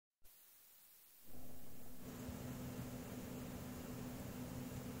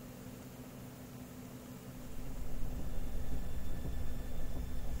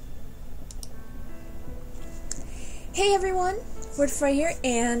Hey everyone, Wardfire here,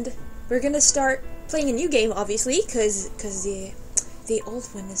 and we're gonna start playing a new game, obviously, because the old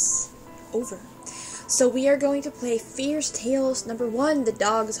one is over. So we are going to play Fierce Tales number 1, The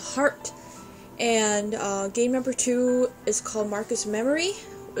Dog's Heart, and game number 2 is called Marcus Memory,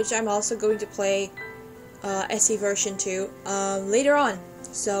 which I'm also going to play SE version 2 later on.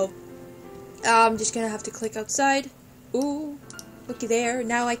 So I'm just gonna have to click outside. Ooh, looky there.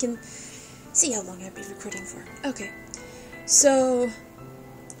 Now I can see how long I've been recording for. Okay, so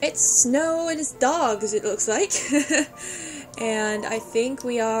it's snow and it's dogs, it looks like. And I think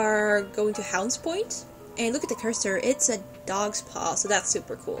we are going to Hound's Point. And look at the cursor, it's a dog's paw, so that's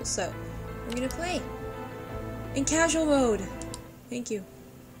super cool. So we're gonna play in casual mode. Thank you.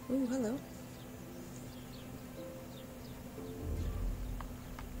 Ooh, hello.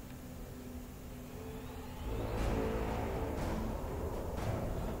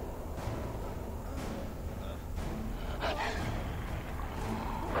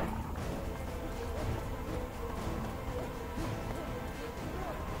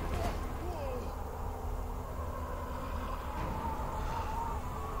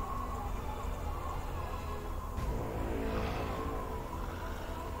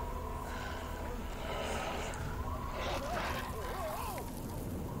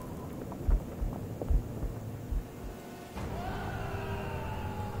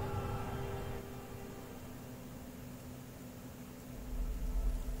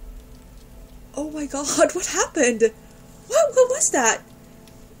 Oh my god, what happened? What was that?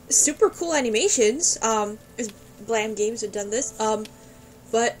 Super cool animations. Blam Games have done this.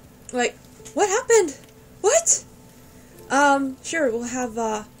 But, like, what happened? What? Sure, we'll have,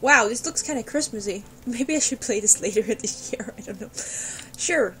 wow, this looks kind of Christmassy. Maybe I should play this later this year, I don't know.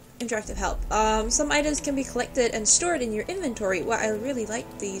 Sure, interactive help. Some items can be collected and stored in your inventory. Wow, I really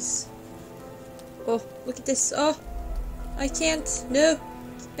like these. Oh, look at this. Oh, I can't. No.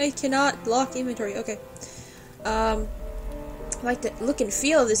 I cannot lock inventory. Okay. I like the look and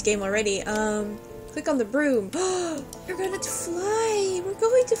feel of this game already. Click on the broom. You're going to fly! We're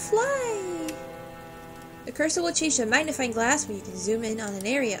going to fly! The cursor will change to a magnifying glass where you can zoom in on an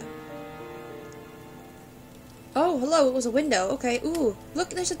area. Oh, hello, it was a window. Okay, ooh,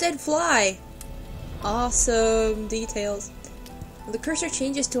 look, there's a dead fly! Awesome details. When the cursor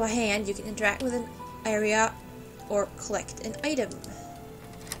changes to a hand, you can interact with an area or collect an item.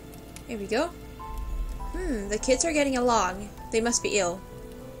 Here we go. The kids are getting along. They must be ill.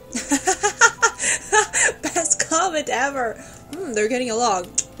 Best comment ever! They're getting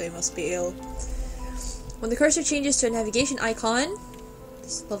along. They must be ill. When the cursor changes to a navigation icon,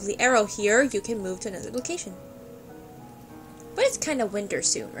 this lovely arrow here, you can move to another location. But it's kind of winter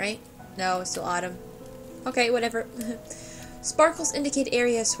soon, right? No, it's still autumn. Okay, whatever. Sparkles indicate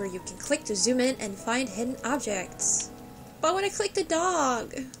areas where you can click to zoom in and find hidden objects. But I want to click the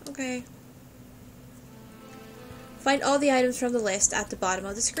dog. Okay. Find all the items from the list at the bottom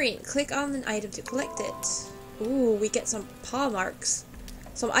of the screen. Click on an item to collect it. Ooh, we get some paw marks.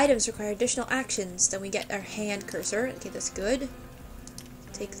 Some items require additional actions. Then we get our hand cursor. Okay, that's good.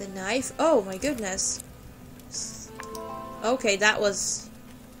 Take the knife. Oh my goodness. Okay, that was...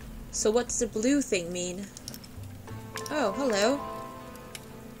 So what's the blue thing mean? Oh, hello.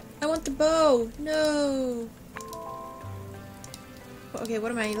 I want the bow. No. Okay,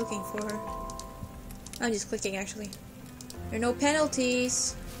 what am I looking for? I'm just clicking, actually. There are no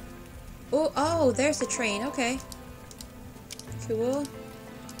penalties. Oh, there's the train. Okay. Cool.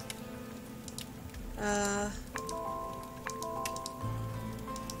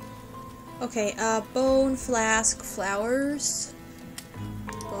 Okay, bone, flask, flowers.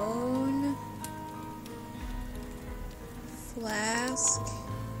 Bone. Flask.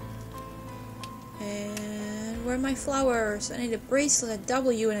 And where are my flowers? I need a bracelet, a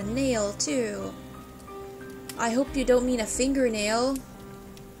W, and a nail, too. I hope you don't mean a fingernail.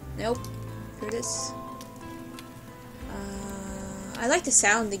 Nope. Here it is. I like the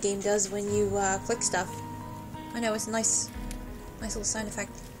sound the game does when you click stuff. I know, it's a nice little sound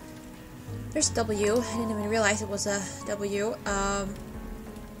effect. There's W. I didn't even realize it was a W.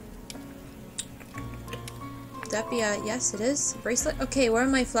 Would that be a... Yes, it is. Bracelet? Okay, where are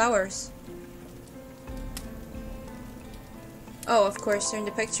my flowers? Oh, of course, they're in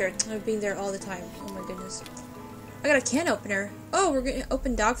the picture. I've been there all the time. Oh my goodness. I got a can opener. Oh, we're gonna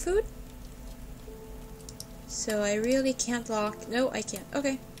open dog food? So I really can't lock... No, I can't.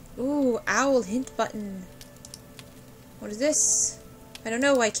 Okay. Ooh, owl hint button. What is this? I don't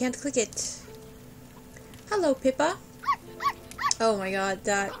know, I can't click it. Hello, Pippa. Oh my god,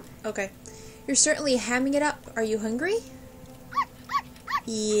 that... Okay. You're certainly hamming it up. Are you hungry?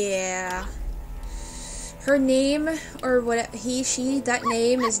 Yeah. Her name, or what he, she, that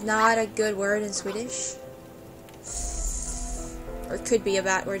name is not a good word in Swedish. Or could be a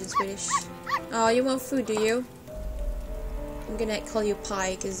bad word in Swedish. Oh, you want food, do you? I'm gonna call you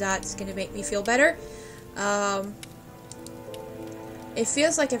Pie, because that's gonna make me feel better. It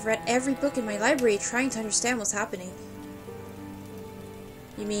feels like I've read every book in my library trying to understand what's happening.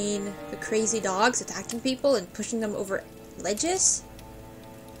 You mean the crazy dogs attacking people and pushing them over ledges?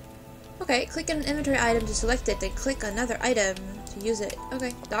 Okay, click on an inventory item to select it, then click another item to use it.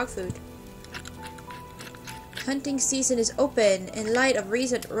 Okay, dog food. Hunting season is open. In light of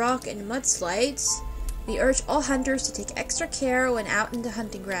recent rock and mudslides, we urge all hunters to take extra care when out in the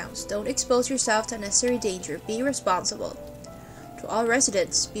hunting grounds. Don't expose yourself to unnecessary danger. Be responsible. To all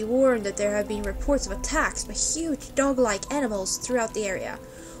residents, be warned that there have been reports of attacks by huge dog-like animals throughout the area.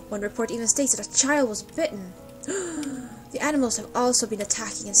 One report even states that a child was bitten. The animals have also been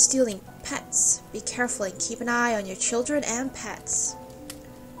attacking and stealing pets. Be careful and keep an eye on your children and pets.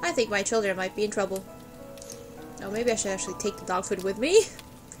 I think my children might be in trouble. Oh, maybe I should actually take the dog food with me.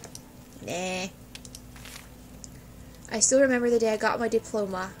 Nah. I still remember the day I got my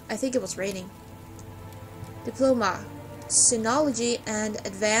diploma. I think it was raining. Diploma. Cynology and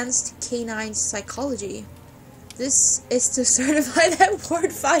Advanced Canine Psychology. This is to certify that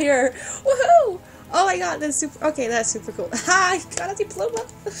Wardfire. Woohoo! Oh my god, that's super. Okay, that's super cool. Ha! I got a diploma.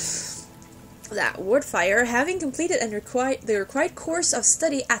 That Wardfire, having completed the required course of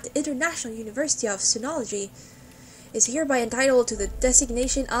study at the International University of Cynology, is hereby entitled to the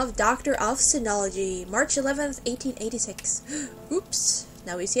designation of Doctor of Cynology, March 11th, 1886. Oops.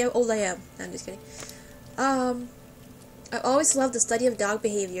 Now we see how old I am. No, I'm just kidding. I always loved the study of dog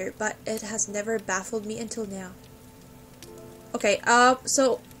behavior, but it has never baffled me until now. Okay,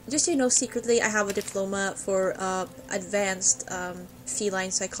 so, just so you know, secretly, I have a diploma for, advanced,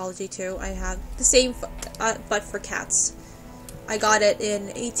 feline psychology, too. I have the same, but for cats. I got it in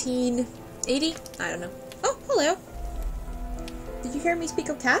 1880? I don't know. Oh, hello! Did you hear me speak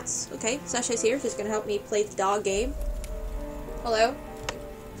of cats? Okay, Sasha's here. She's gonna help me play the dog game. Hello.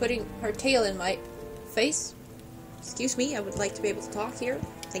 Putting her tail in my face. Excuse me, I would like to be able to talk here.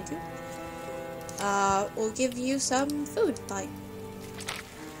 Thank you. We'll give you some food. Bye.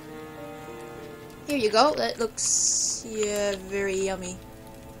 Here you go. That looks, yeah, very yummy.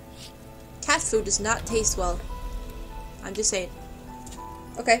 Cat food does not taste well. I'm just saying.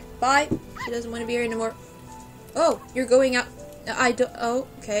 Okay, bye. She doesn't want to be here anymore. Oh, you're going out. I don't. Oh,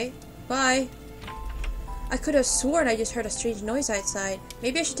 okay. Bye. I could have sworn I just heard a strange noise outside.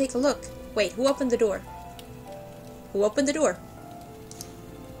 Maybe I should take a look. Wait, who opened the door? Who opened the door?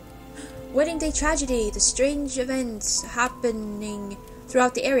 Wedding day tragedy. The strange events happening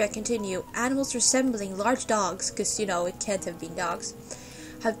throughout the area continue. Animals resembling large dogs, because, you know, it can't have been dogs,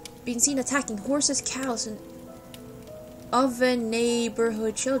 have been seen attacking horses, cows, and oven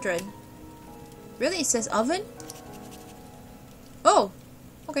neighborhood children. Really? It says oven? Oh!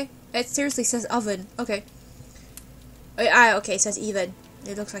 Okay. It seriously says oven. Okay. Okay, it says even.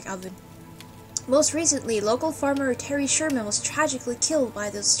 It looks like oven. Most recently, local farmer Terry Sherman was tragically killed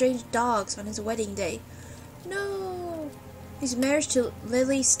by those strange dogs on his wedding day. No! His marriage to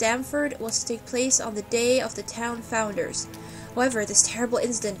Lily Stamford was to take place on the day of the town founders. However, this terrible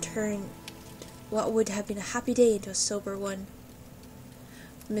incident turned what would have been a happy day into a sober one.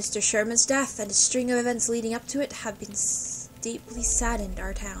 Mr. Sherman's death and the string of events leading up to it have been deeply saddened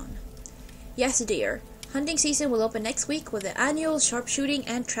our town. Yes, dear. Hunting season will open next week with the annual sharpshooting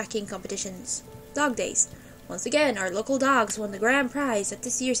and tracking competitions. Dog Days. Once again, our local dogs won the grand prize at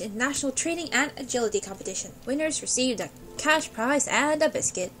this year's International Training and Agility Competition. Winners received a cash prize and a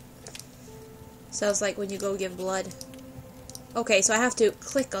biscuit. Sounds like when you go give blood. Okay, so I have to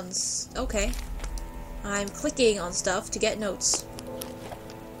click on... Okay. I'm clicking on stuff to get notes.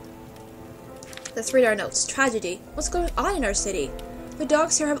 Let's read our notes. Tragedy. What's going on in our city? The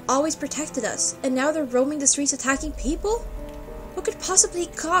dogs here have always protected us, and now they're roaming the streets attacking people? What could possibly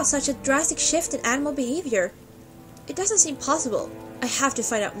cause such a drastic shift in animal behavior? It doesn't seem possible. I have to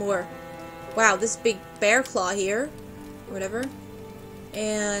find out more. Wow, this big bear claw here. Or whatever.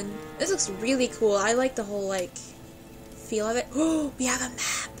 And this looks really cool. I like the whole, like, feel of it. Oh, we have a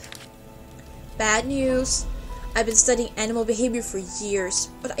map. Bad news. I've been studying animal behavior for years,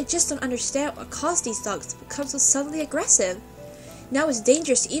 but I just don't understand what caused these dogs to become so suddenly aggressive. Now it's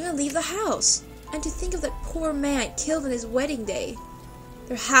dangerous to even leave the house. And to think of that poor man killed on his wedding day.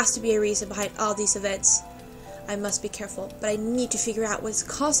 There has to be a reason behind all these events. I must be careful, but I need to figure out what is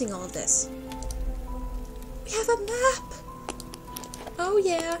causing all of this. We have a map! Oh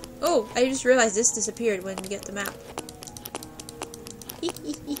yeah. Oh, I just realized this disappeared when you get the map.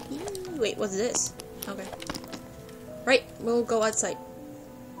 Wait, what's this? Okay. Right, we'll go outside.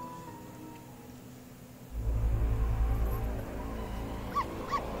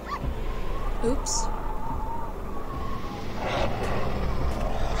 Oops.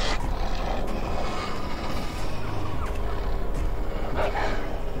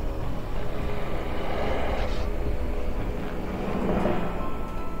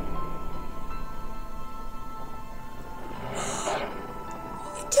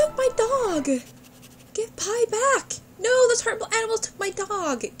 You took my dog! Give Pie back! No, those horrible animals took my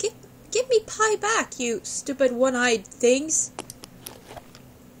dog! Give me Pie back, you stupid one-eyed things!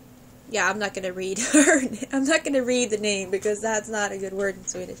 Yeah, I'm not gonna read her. I'm not gonna read the name because that's not a good word in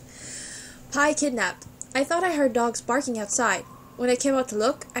Swedish. Pie kidnapped. I thought I heard dogs barking outside. When I came out to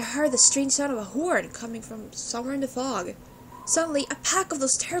look, I heard the strange sound of a horn coming from somewhere in the fog. Suddenly, a pack of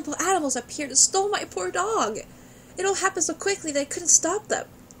those terrible animals appeared and stole my poor dog. It all happened so quickly that I couldn't stop them.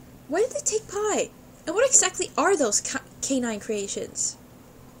 Why did they take Pie? And what exactly are those canine creations?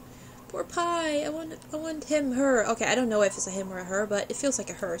 Poor Pie. I want him, her. Okay, I don't know if it's a him or a her, but it feels like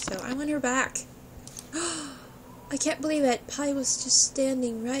a her, so I want her back. I can't believe it. Pie was just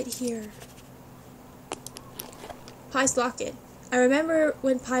standing right here. Pie's locket. I remember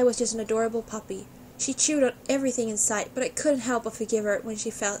when Pie was just an adorable puppy. She chewed on everything in sight, but I couldn't help but forgive her when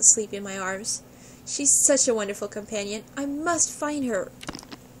she fell asleep in my arms. She's such a wonderful companion. I must find her.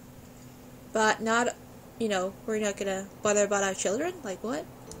 But not, you know, we're not gonna bother about our children? Like what?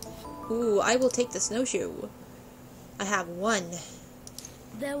 Ooh, I will take the snowshoe. I have one.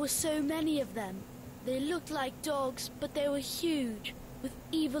 There were so many of them. They looked like dogs, but they were huge, with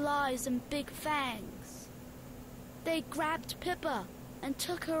evil eyes and big fangs. They grabbed Pippa and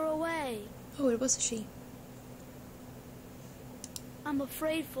took her away. Oh, it was a she. I'm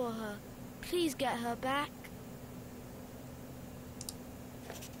afraid for her. Please get her back.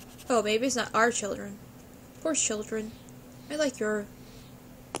 Oh, maybe it's not our children. Poor children. I like your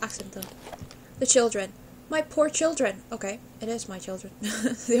accent though. The children. My poor children. Okay, it is my children.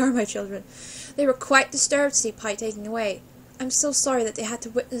 They are my children. They were quite disturbed to see Pie taken away. I'm so sorry that they had to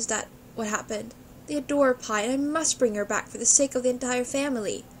witness what happened. They adore Pie, and I must bring her back for the sake of the entire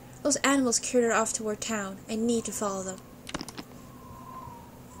family. Those animals carried her off toward town. I need to follow them.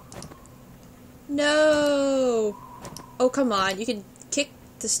 No! Oh, come on. You can kick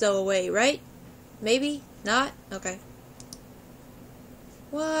the snow away, right? Maybe? Not? Okay.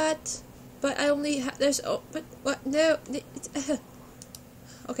 What? But I only have... There's... Oh, but... What? No.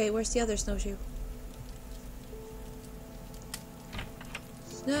 Okay, where's the other snowshoe?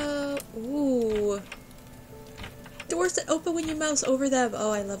 Snow... Ooh. Doors that open when you mouse over them.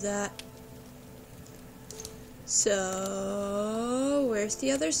 Oh, I love that. So... Where's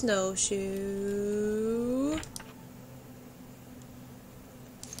the other snowshoe?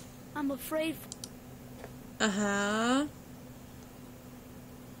 I'm afraid... Uh-huh.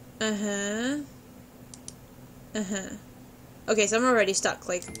 Uh-huh. Uh-huh. Okay, so I'm already stuck.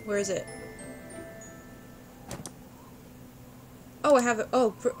 Like, where is it? Oh, I have it.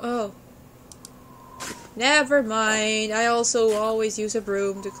 Oh, oh. Never mind. I also always use a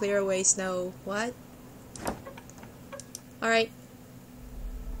broom to clear away snow. What? Alright.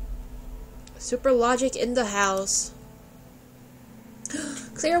 Super logic in the house.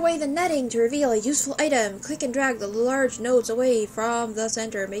 Clear away the netting to reveal a useful item. Click and drag the large nodes away from the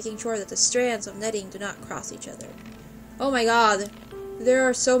center, making sure that the strands of netting do not cross each other. Oh my god. There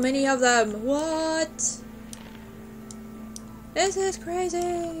are so many of them. What? This is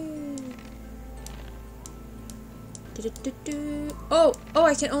crazy. Oh,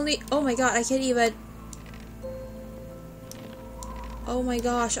 I can only... Oh my god, I can't even... Oh my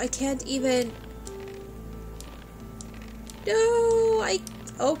gosh, I can't even... No,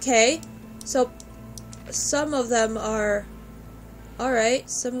 Okay. So, some of them are... Alright,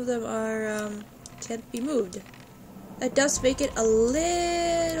 some of them are, can't be moved. That does make it a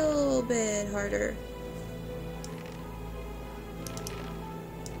little bit harder.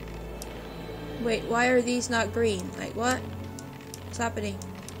 Wait, why are these not green? Like, what? What's happening?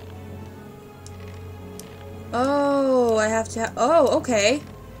 Oh, I have to oh, okay.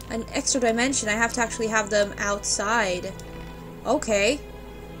 An extra dimension. I have to actually have them outside. Okay.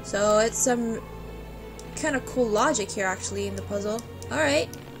 So, it's some kind of cool logic here, actually, in the puzzle. Alright.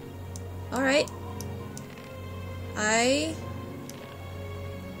 Alright. I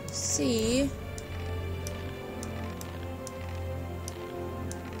see.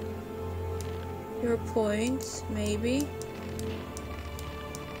 Your point, maybe.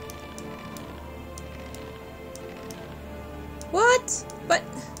 What? But...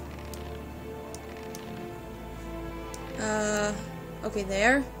 okay,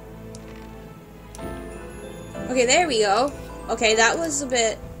 there. Okay, there we go. Okay, that was a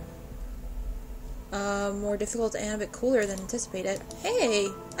bit more difficult and a bit cooler than anticipated. Hey,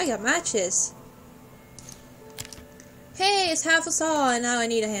 I got matches. Hey, it's half a saw and now I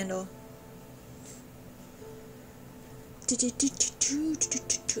need a handle.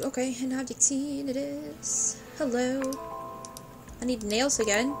 Okay, an object seen it is. Hello. I need nails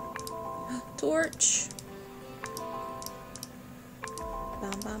again. Torch.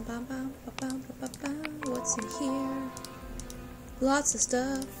 Bam, bam, bam, bam, bam, bam, bam, bam. What's in here? Lots of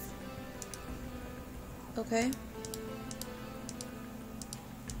stuff. Okay.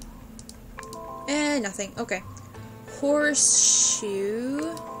 And nothing. Okay.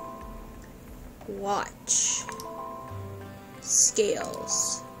 Horseshoe. Watch.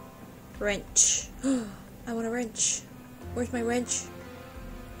 Scales. Wrench. I want a wrench. Where's my wrench?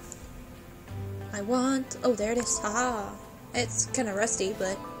 I want... Oh, there it is. Haha. It's kind of rusty,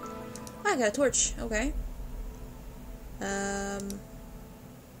 but... I got a torch. Okay.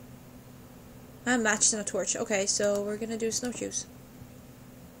 I'm matched in a torch. Okay, so we're gonna do snowshoes.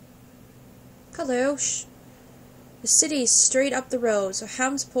 Hello. The city is straight up the road, so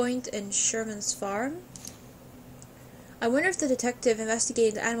Ham's Point and Sherman's Farm. I wonder if the detective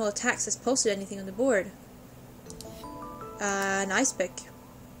investigating the animal attacks has posted anything on the board. An ice pick.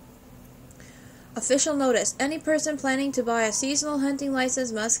 Official notice. Any person planning to buy a seasonal hunting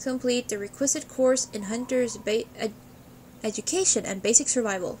license must complete the requisite course in hunter's education and basic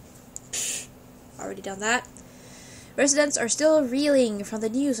survival. Already done that. Residents are still reeling from the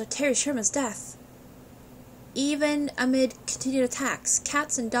news of Terry Sherman's death. Even amid continued attacks,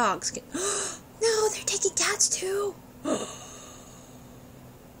 cats and dogs can... No, they're taking cats too!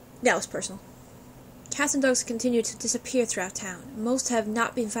 That was personal. Cats and dogs continue to disappear throughout town. Most have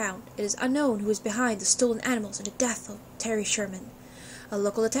not been found. It is unknown who is behind the stolen animals and the death of Terry Sherman. A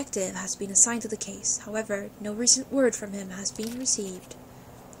local detective has been assigned to the case. However, no recent word from him has been received.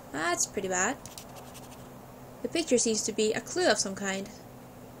 That's pretty bad. The picture seems to be a clue of some kind.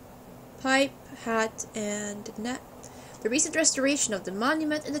 Pipe, hat, and net. The recent restoration of the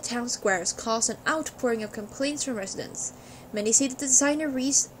monument in the town square has caused an outpouring of complaints from residents. Many say that the designer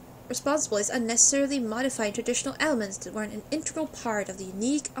responsible is unnecessarily modifying traditional elements that were an integral part of the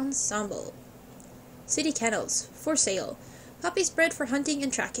unique ensemble. City kennels, for sale. Puppies bred for hunting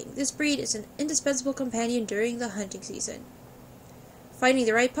and tracking. This breed is an indispensable companion during the hunting season. Finding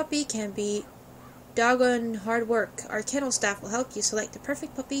the right puppy can be doggone hard work. Our kennel staff will help you select the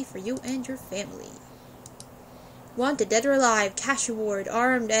perfect puppy for you and your family. Wanted, dead or alive, cash reward,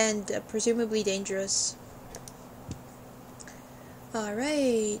 armed and presumably dangerous.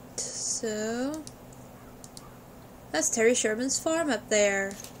 Alright, so... That's Terry Sherman's farm up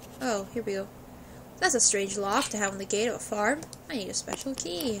there. Oh, here we go. That's a strange lock to have on the gate of a farm. I need a special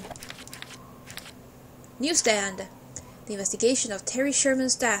key. Newsstand. The investigation of Terry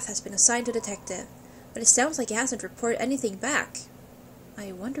Sherman's death has been assigned to a detective, but it sounds like he hasn't reported anything back.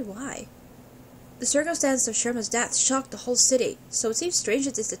 I wonder why. The circumstance of Sherman's death shocked the whole city, so it seems strange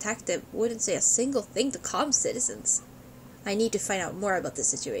that this detective wouldn't say a single thing to calm citizens. I need to find out more about this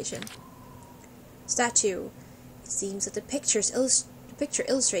situation. Statue. It seems that the picture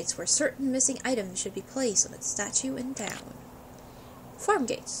illustrates where certain missing items should be placed on its statue in town. Farm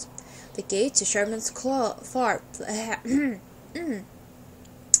gates. The gate to Sherman's farm.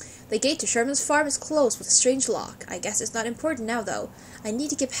 The gate to Sherman's farm is closed with a strange lock. I guess it's not important now, though. I need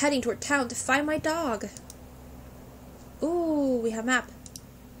to keep heading toward town to find my dog. Ooh, we have a map.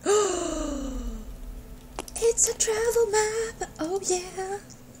 It's a travel map. Oh yeah.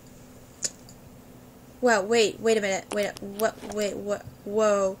 Well, wait a minute.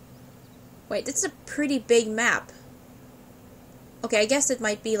 Whoa. Wait, this is a pretty big map. Okay, I guess it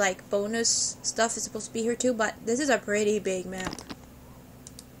might be like bonus stuff is supposed to be here too, but this is a pretty big map.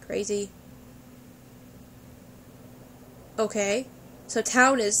 Crazy. Okay. So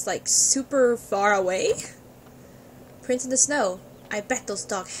town is like super far away? Prints in the snow. I bet those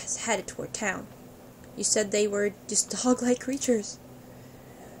dogs headed toward town. You said they were just dog-like creatures.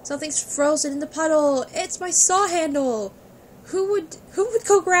 Something's frozen in the puddle. It's my saw handle. Who would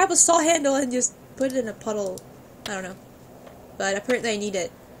go grab a saw handle and just put it in a puddle? I don't know. But apparently I need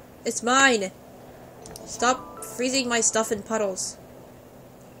it. It's mine. Stop freezing my stuff in puddles.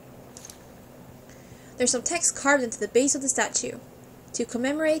 There's some text carved into the base of the statue. To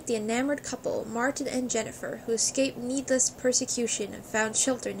commemorate the enamored couple, Martin and Jennifer, who escaped needless persecution and found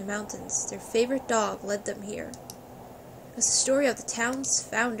shelter in the mountains. Their favorite dog led them here. It's the story of the town's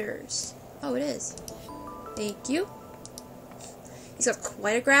founders. Oh, it is. Thank you. He's got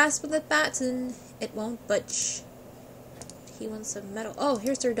quite a grasp on the baton. It won't budge. He wants some metal. Oh,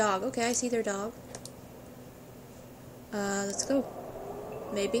 here's their dog. Okay, I see their dog. Let's go.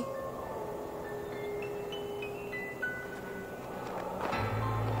 Maybe.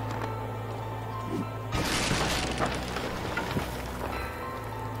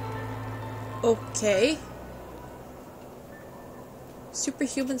 Okay.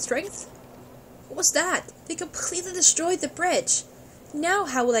 Superhuman strength? What was that? They completely destroyed the bridge. Now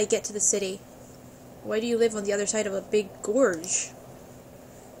how will I get to the city? Why do you live on the other side of a big gorge?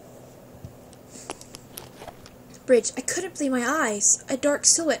 The bridge. I couldn't believe my eyes. A dark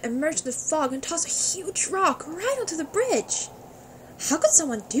silhouette emerged in the fog and tossed a huge rock right onto the bridge. How could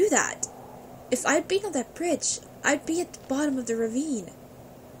someone do that? If I'd been on that bridge, I'd be at the bottom of the ravine.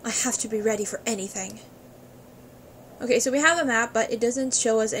 I have to be ready for anything. Okay, so we have a map, but it doesn't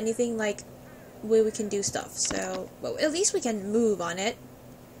show us anything like where we can do stuff. So, well, at least we can move on it,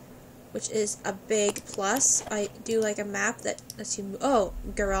 which is a big plus. I do like a map that lets you move. Oh,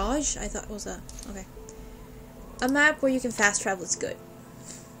 garage? I thought it was a... Okay. A map where you can fast travel is good.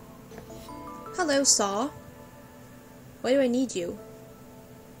 Hello, Saw. Why do I need you?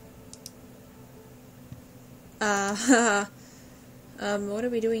 What are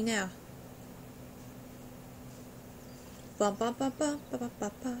we doing now?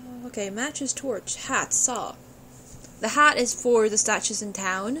 Okay, matches, torch, hat, saw. The hat is for the statues in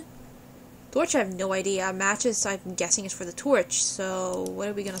town. Torch, I have no idea. Matches, I'm guessing, is for the torch. So, what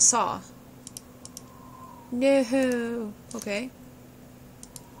are we gonna saw? No. Okay.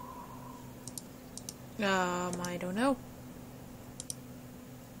 I don't know.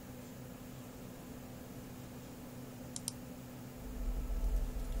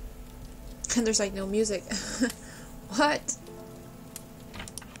 And there's like no music. What?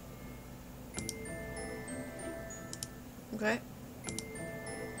 Okay.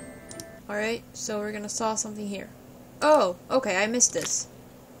 Alright, so we're gonna saw something here. Oh, okay, I missed this.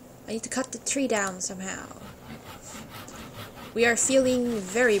 I need to cut the tree down somehow. We are feeling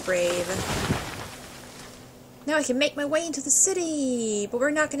very brave. Now I can make my way into the city! But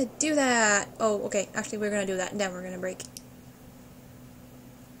we're not gonna do that! Oh, okay, actually we're gonna do that, and then we're gonna break.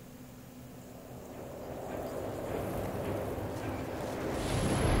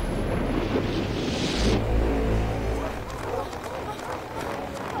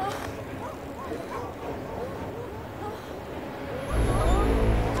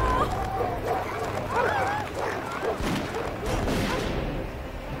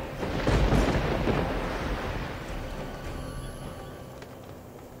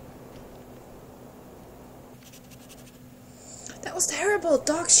 That was terrible!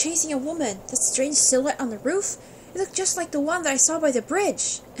 Dogs chasing a woman! That strange silhouette on the roof? It looked just like the one that I saw by the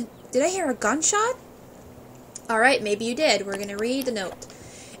bridge! And did I hear a gunshot? Alright, maybe you did. We're gonna read the note.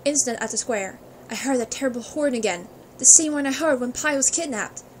 Incident at the square. I heard that terrible horn again. The same one I heard when Pi was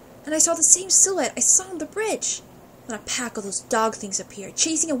kidnapped. And I saw the same silhouette I saw on the bridge. Then a pack of those dog things appeared,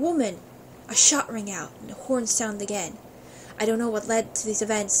 chasing a woman. A shot rang out, and the horn sounded again. I don't know what led to these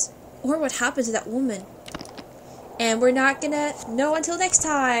events, or what happened to that woman. And we're not gonna know until next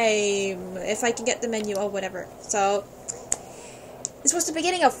time, if I can get the menu or whatever. So, this was the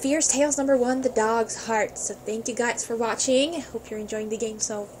beginning of Fierce Tales number 1, The Dog's Heart. So thank you guys for watching. Hope you're enjoying the game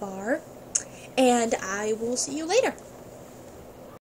so far. And I will see you later.